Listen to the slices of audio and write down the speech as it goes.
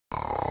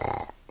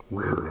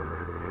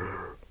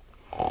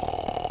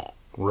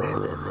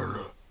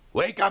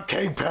Wake up,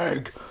 King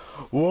Pig!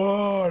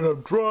 What?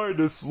 I'm trying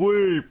to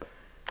sleep.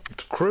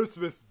 It's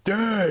Christmas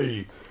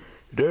Day.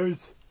 It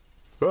is.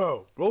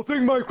 Oh, well,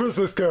 sing my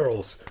Christmas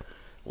carols.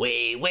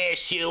 We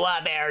wish you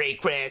a Merry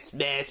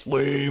Christmas.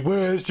 We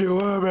wish you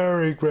a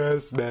Merry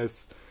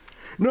Christmas.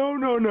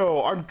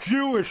 No, I'm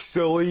Jewish,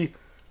 silly.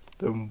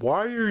 Then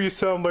why are you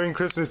celebrating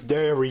Christmas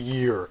Day every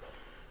year?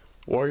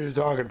 What are you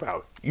talking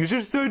about? You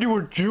just said you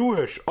were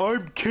Jewish.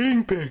 I'm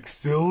King Pig,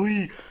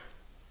 silly.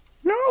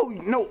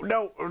 No,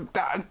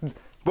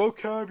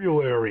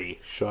 vocabulary.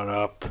 Shut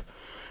up.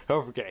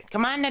 Okay.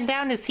 Come on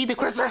down to see the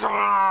Christmas.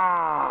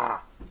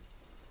 No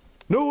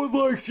one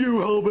likes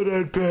you, helmet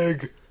head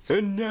pig.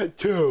 And Ned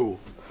too.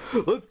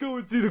 Let's go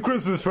and see the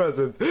Christmas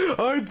presents.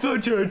 I'm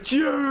such a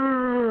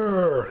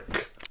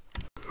jerk.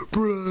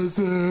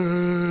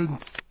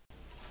 Presents.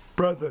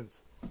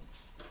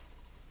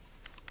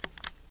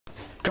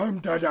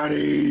 Come to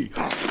daddy.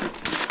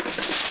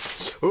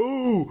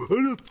 Oh,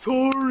 an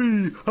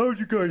Atari. How'd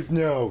you guys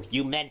know?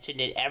 You mention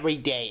it every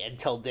day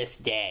until this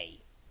day.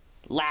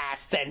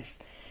 Last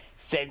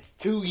since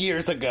 2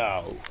 years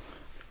ago.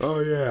 Oh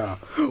yeah.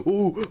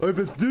 Oh, I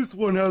bet this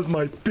one has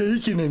my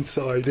bacon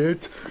inside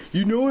it.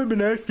 You know I've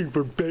been asking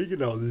for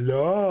bacon a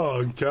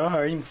long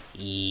time.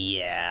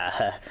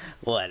 Yeah,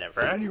 whatever.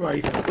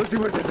 Anyway, let's see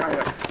what's inside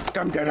it.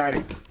 Come to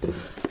daddy.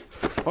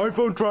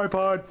 iPhone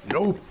tripod.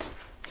 Nope.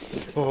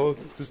 Oh,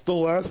 this is the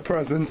last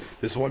present.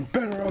 This one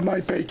better have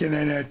my bacon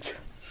in it.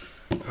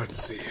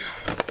 Let's see.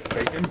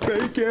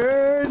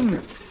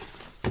 Bacon!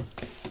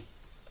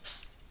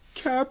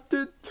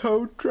 Captain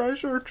Toad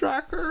Treasure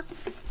Tracker?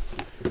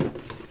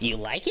 You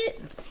like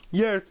it?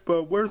 Yes,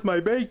 but where's my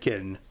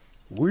bacon?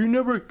 We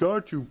never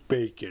got you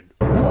bacon.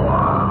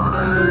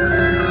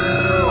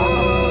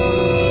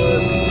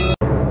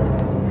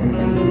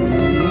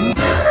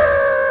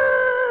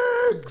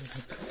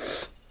 Pigs!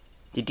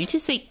 Did you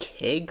just say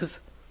kigs?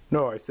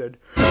 No, I said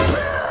pigs!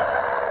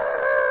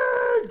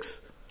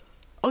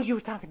 Oh, you were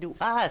talking to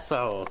us,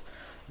 so...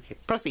 Okay,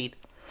 proceed.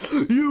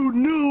 You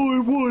know I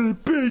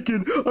wanted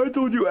bacon! I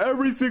told you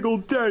every single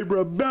day,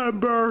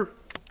 remember?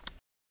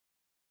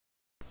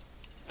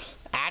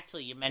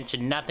 Actually, you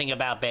mentioned nothing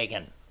about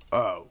bacon.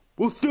 Oh.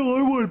 Well, still,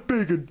 I want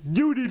bacon.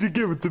 You need to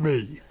give it to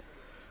me.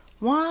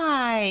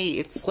 Why?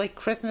 It's like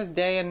Christmas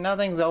Day and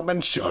nothing's open.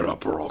 Shut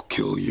up or I'll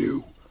kill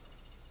you.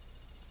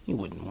 You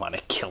wouldn't want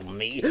to kill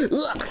me.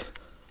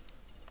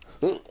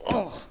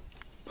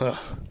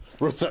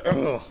 What's that?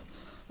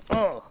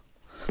 Ow,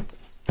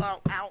 ow,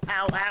 ow,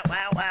 ow,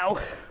 ow, ow.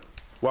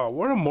 Wow,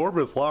 what a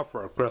morbid plot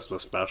for a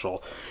Christmas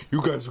special.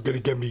 You guys are gonna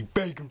give me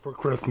bacon for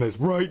Christmas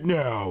right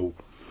now.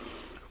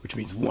 Which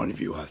means one of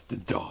you has to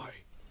die.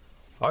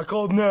 I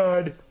called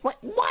Ned. What?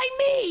 Why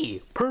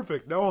me?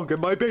 Perfect, now I'll get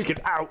my bacon.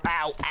 Ow,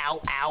 ow, ow,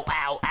 ow,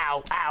 ow,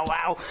 ow, ow,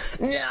 ow.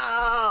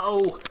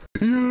 No!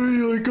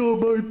 Yay, I got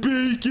my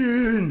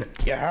bacon!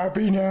 You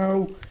happy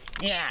now?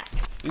 Yeah,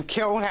 you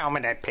killed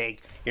Helmet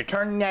Pig. You're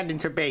turning that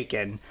into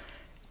bacon.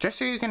 Just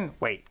so you can...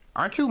 Wait,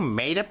 aren't you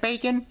made of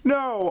bacon?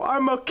 No,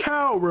 I'm a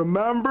cow,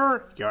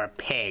 remember? You're a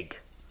pig.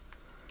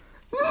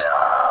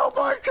 No,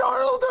 my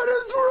childhood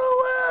is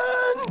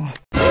ruined!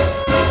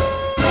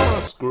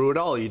 Screw it,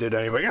 I'll eat it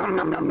anyway. Nom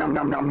nom nom nom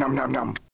nom nom nom nom nom.